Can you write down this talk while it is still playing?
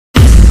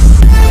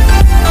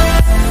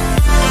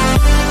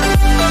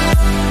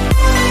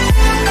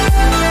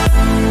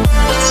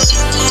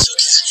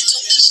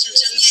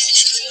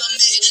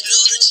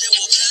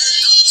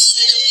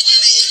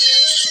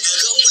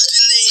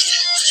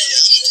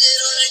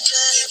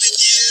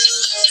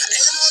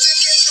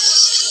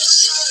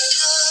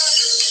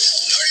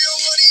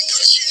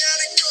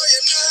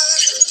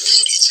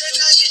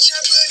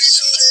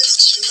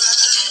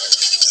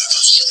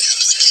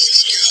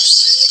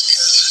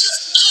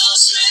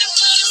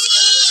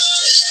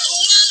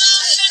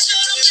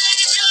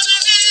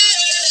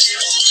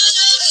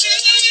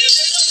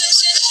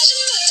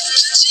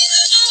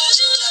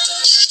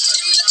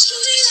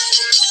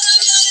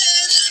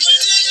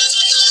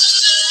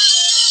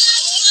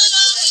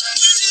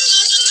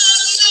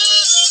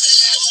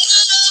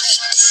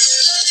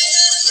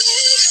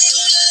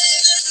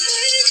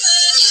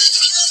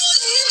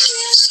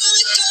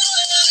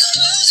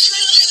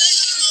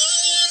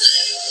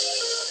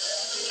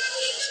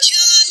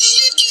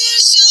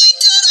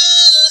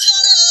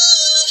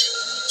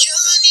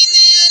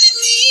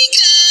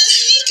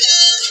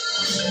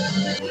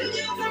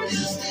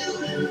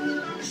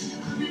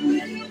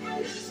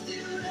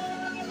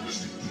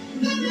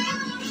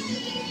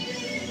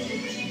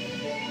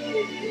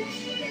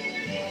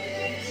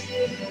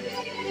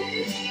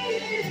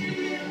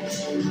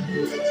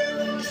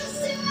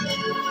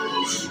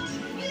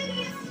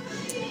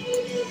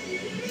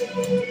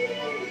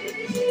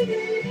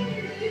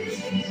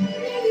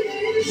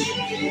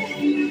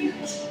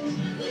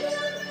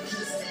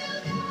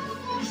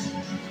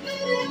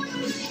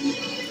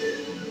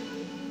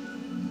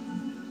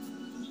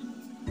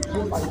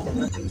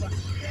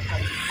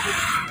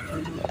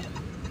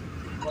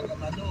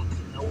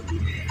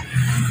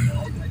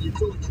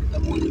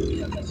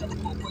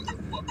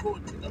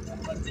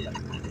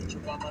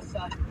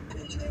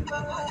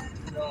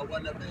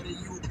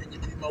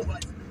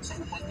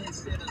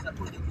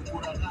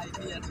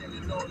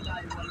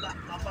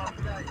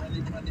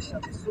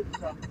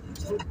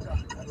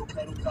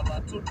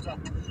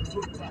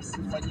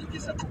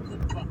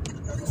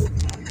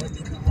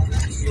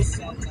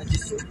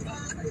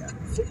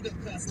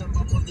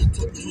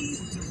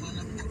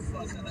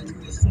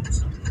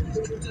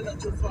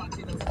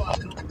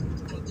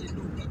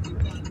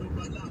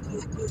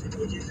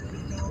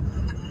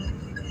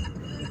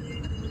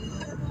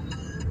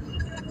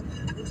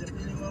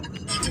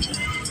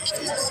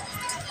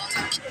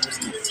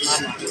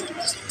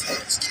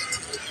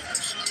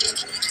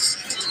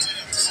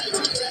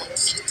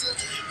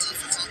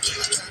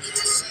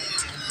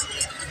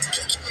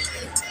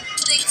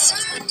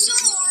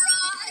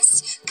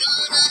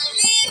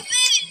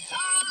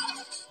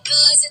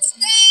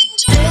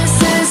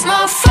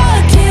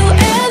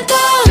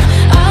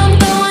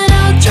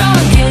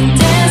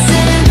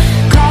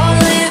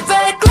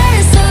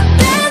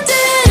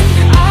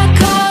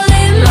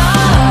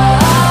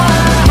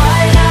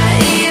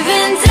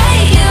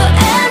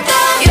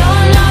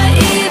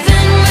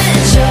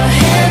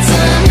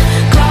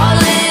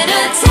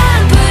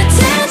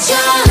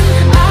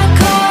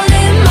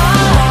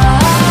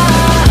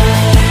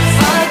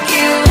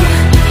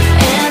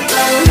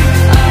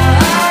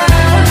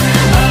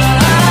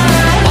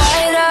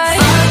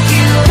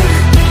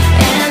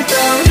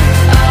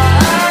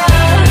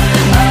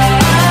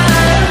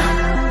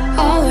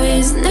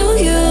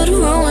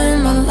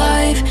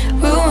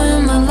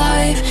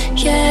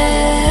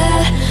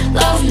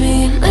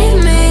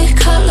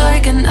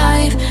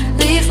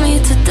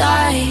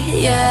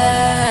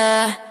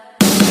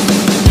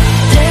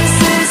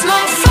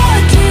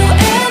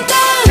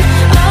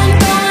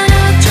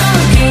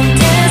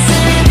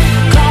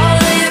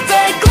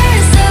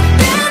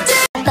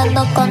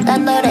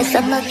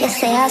Que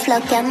seas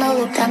lo que ando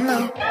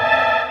buscando.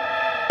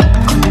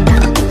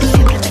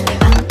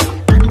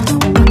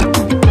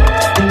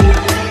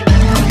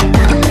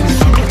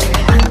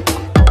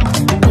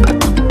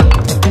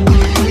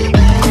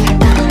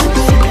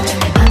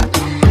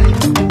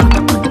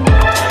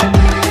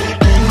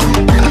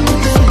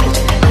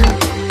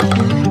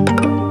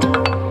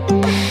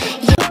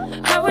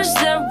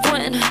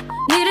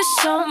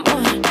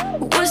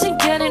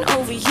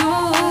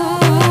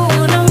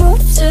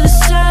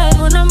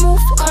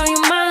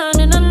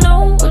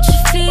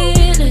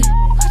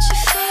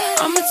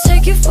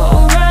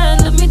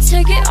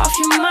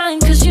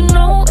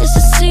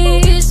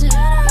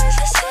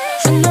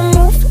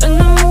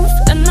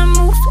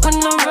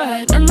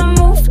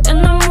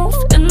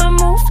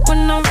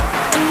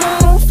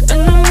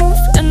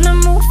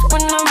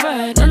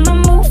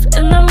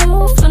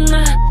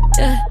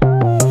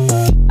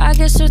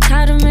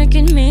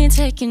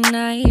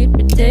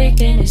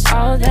 Ridiculous,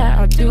 all that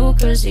I'll do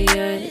cause of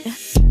you.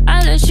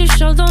 I let you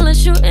show, don't let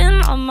you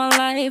in on my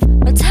life.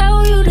 I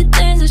tell you the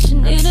things that you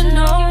need to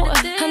know.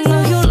 I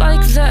know you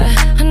like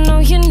that, I know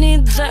you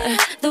need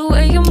that. The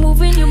way you're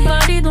moving your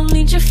body, don't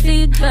need your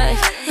feedback.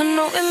 I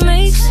know it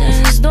makes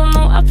sense, don't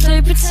know I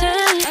play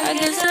pretend. I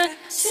guess that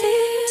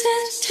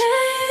seasons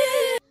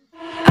change.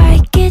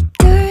 I get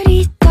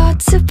dirty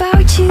thoughts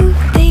about you.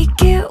 They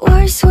get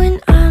worse when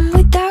I'm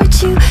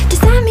without you. Does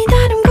that mean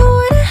that I'm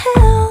going to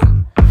hell?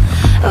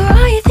 Or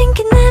are you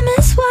thinking them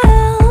as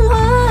well?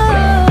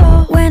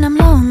 Whoa. When I'm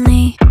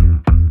lonely,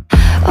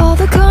 all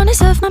the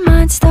corners of my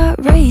mind start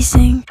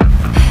racing.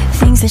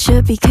 Things that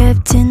should be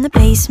kept in the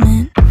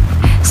basement,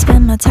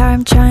 spend my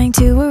time trying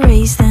to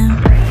erase them.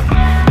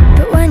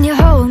 But when you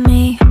hold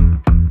me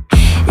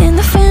in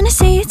the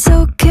fantasy, it's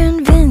so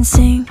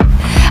convincing.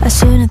 I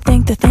shouldn't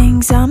think the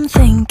things I'm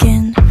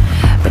thinking,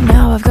 but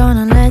now I've gone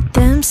and let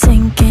them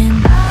sink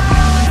in.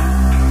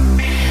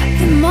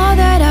 The more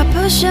that I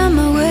push them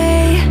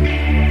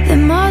away, the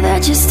more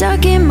that you're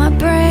stuck in my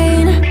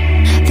brain,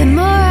 the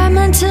more I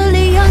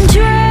mentally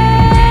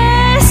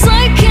undress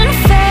like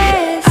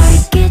confess.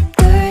 I get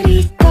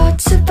dirty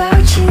thoughts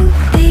about you.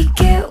 They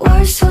get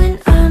worse when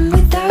I'm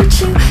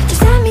without you. Does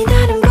that mean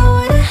that I'm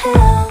going to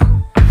hell?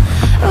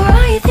 Or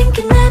are you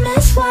thinking them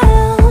as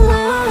well?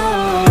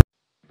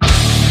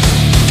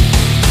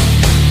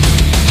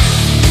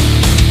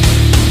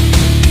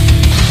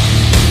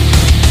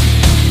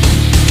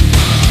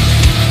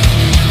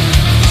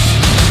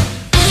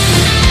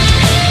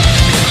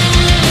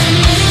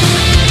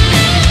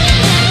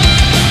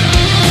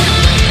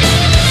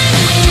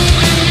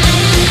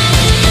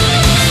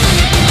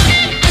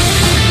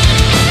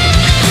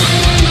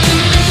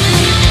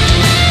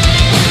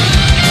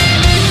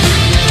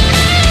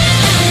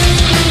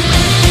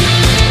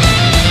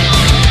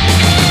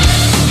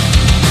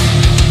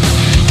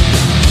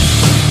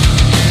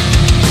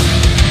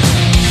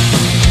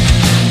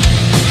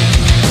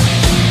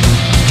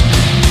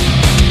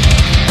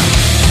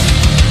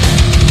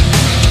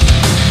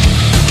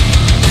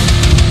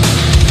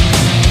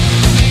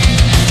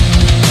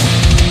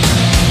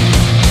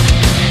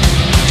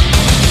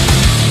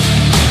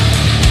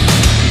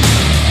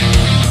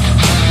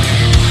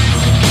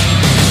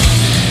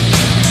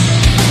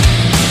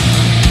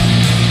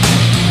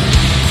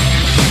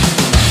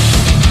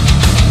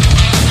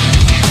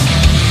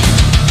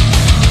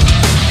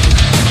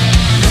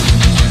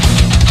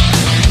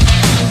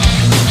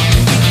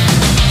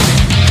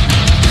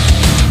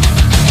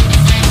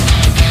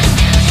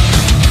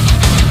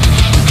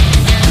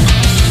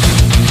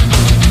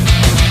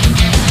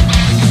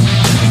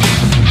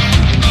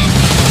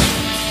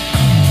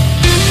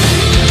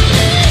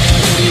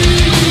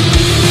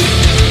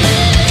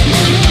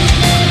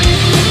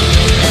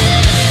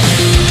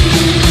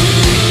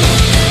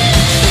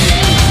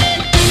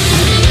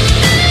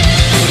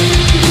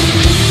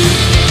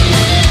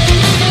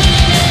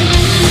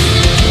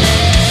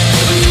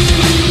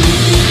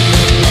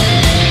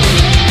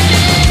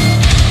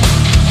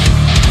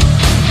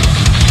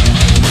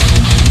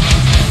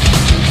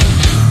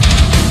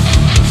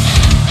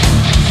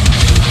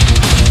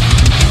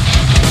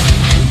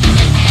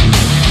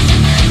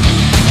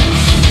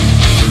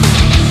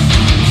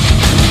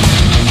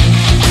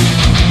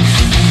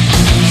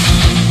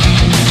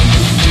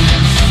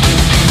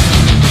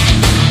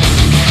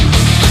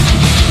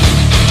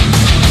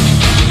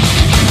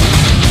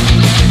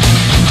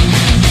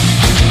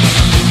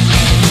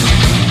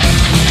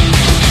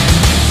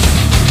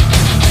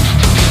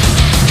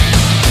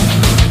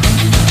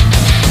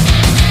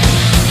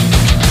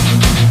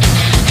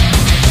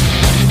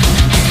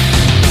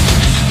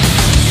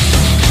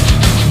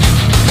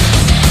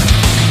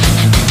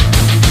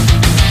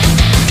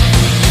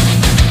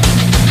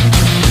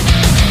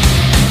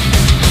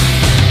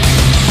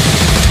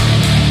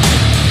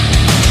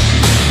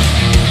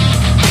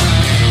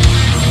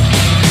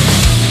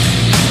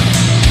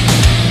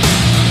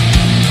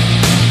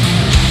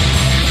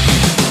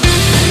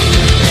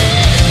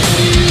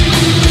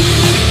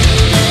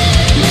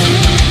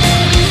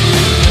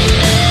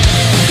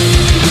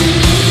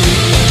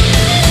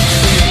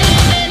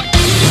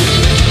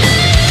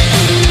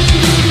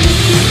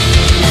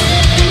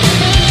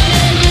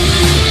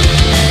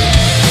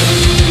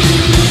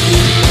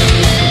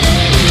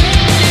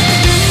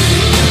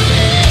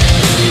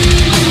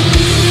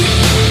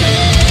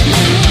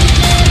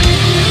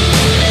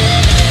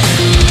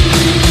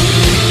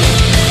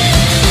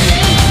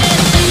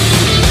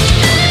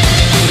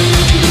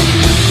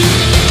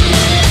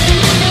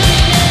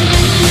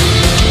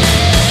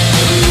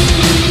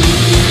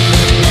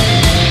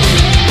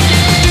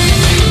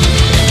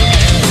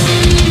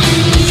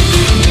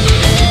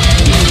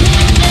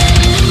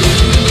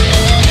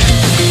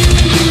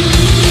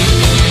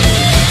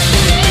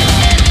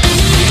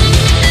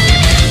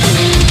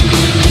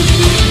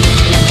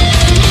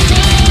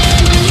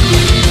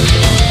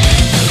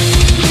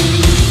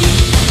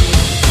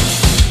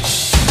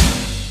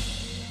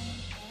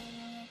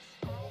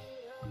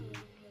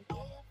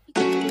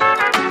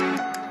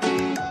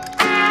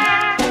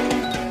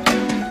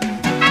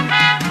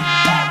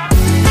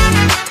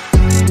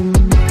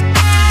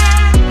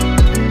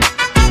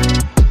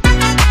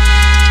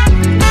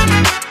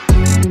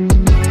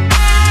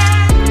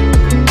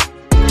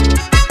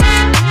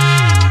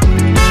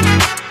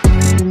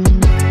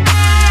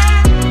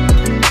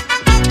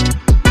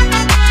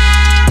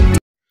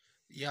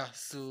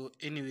 So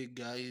anyway,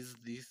 guys,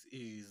 this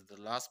is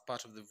the last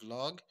part of the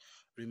vlog.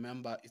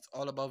 Remember, it's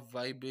all about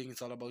vibing,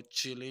 it's all about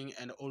chilling,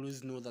 and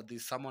always know that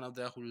there's someone out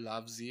there who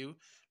loves you,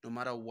 no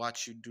matter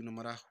what you do, no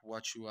matter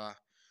what you are.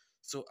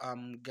 So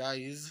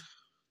guys,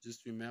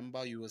 just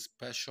remember you are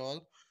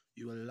special,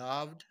 you are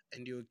loved,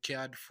 and you are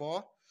cared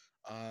for.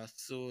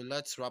 So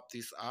let's wrap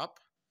this up,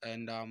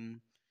 and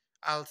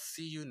I'll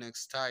see you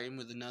next time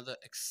with another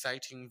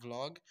exciting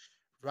vlog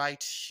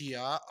right here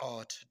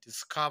at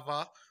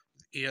Discover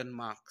with Ian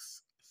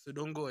Marks. So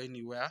don't go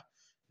anywhere.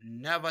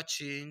 Never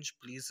change.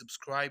 Please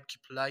subscribe, keep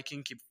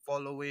liking, keep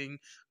following,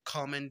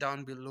 comment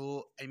down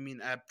below. I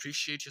mean, I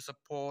appreciate your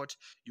support.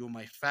 You're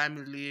my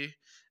family,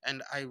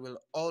 and I will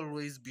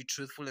always be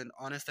truthful and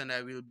honest, and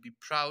I will be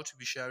proud to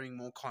be sharing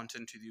more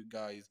content with you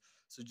guys.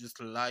 So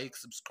just like,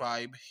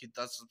 subscribe, hit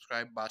that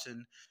subscribe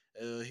button,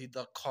 hit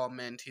the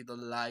comment, hit the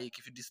like.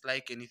 If you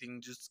dislike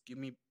anything, just give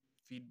me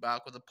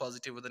feedback, with a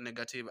positive or the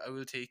negative. I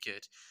will take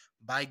it.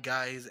 Bye,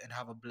 guys, and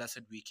have a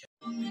blessed weekend.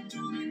 Oui,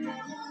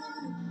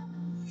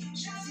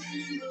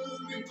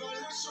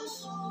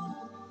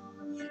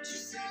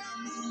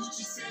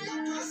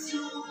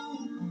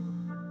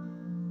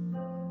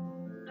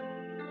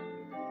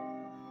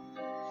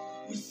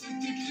 c'est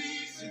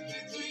écrit, c'est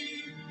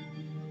écrit.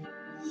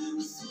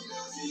 C'est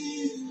la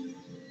vie.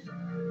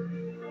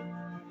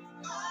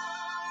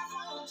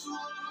 Avant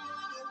toi,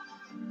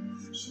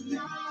 je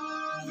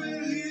n'avais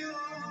rien.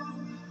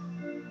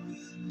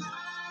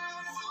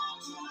 Avant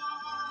toi,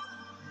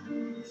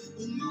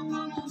 on m'a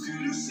pas montré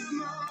le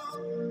chemin.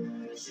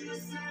 Je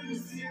sais le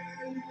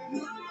ciel.